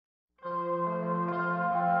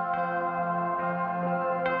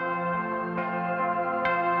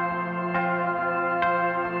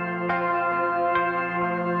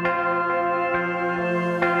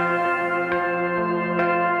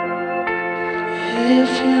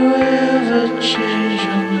if you ever change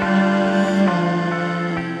your mind.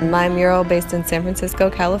 My mural, based in San Francisco,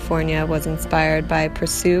 California, was inspired by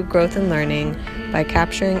Pursue Growth and Learning by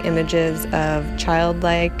capturing images of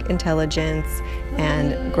childlike intelligence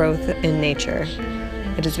and growth in nature.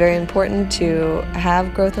 It is very important to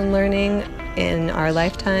have growth and learning in our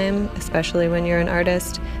lifetime, especially when you're an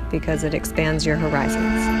artist, because it expands your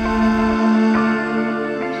horizons.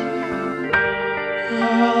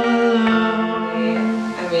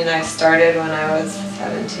 I started when I was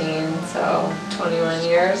 17, so 21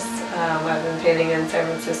 years. I've been painting in San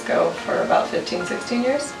Francisco for about 15, 16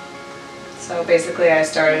 years. So basically I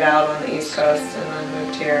started out on the East Coast and then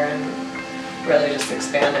moved here and really just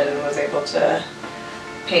expanded and was able to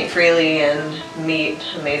paint freely and meet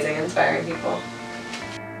amazing, inspiring people.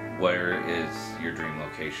 Where is your dream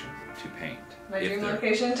location to paint? My dream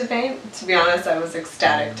location to paint? To be honest, I was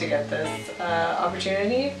ecstatic to get this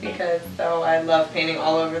opportunity because though I love painting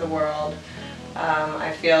all over the world,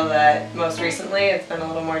 I feel that most recently it's been a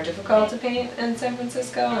little more difficult to paint in San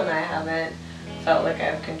Francisco, and I haven't felt like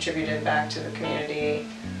I've contributed back to the community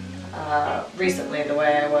recently the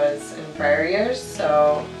way I was in prior years.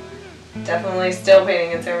 So definitely still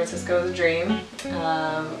painting in San Francisco is a dream.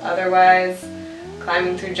 Otherwise,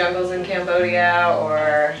 climbing through jungles in Cambodia,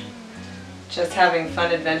 or just having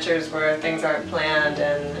fun adventures where things aren't planned,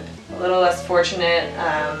 and a little less fortunate.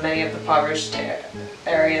 Many of the impoverished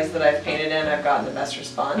areas that I've painted in, I've gotten the best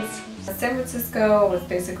response. San Francisco was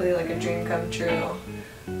basically like a dream come true.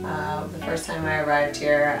 The first time I arrived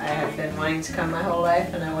here, I had been wanting to come my whole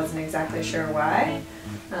life and I wasn't exactly sure why.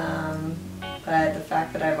 But the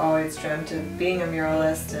fact that I've always dreamt of being a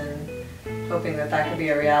muralist and hoping that that could be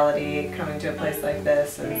a reality, coming to a place like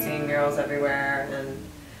this and seeing murals everywhere and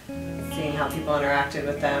seeing how people interacted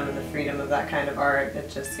with them and the freedom of that kind of art, it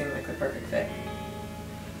just seemed like the perfect fit.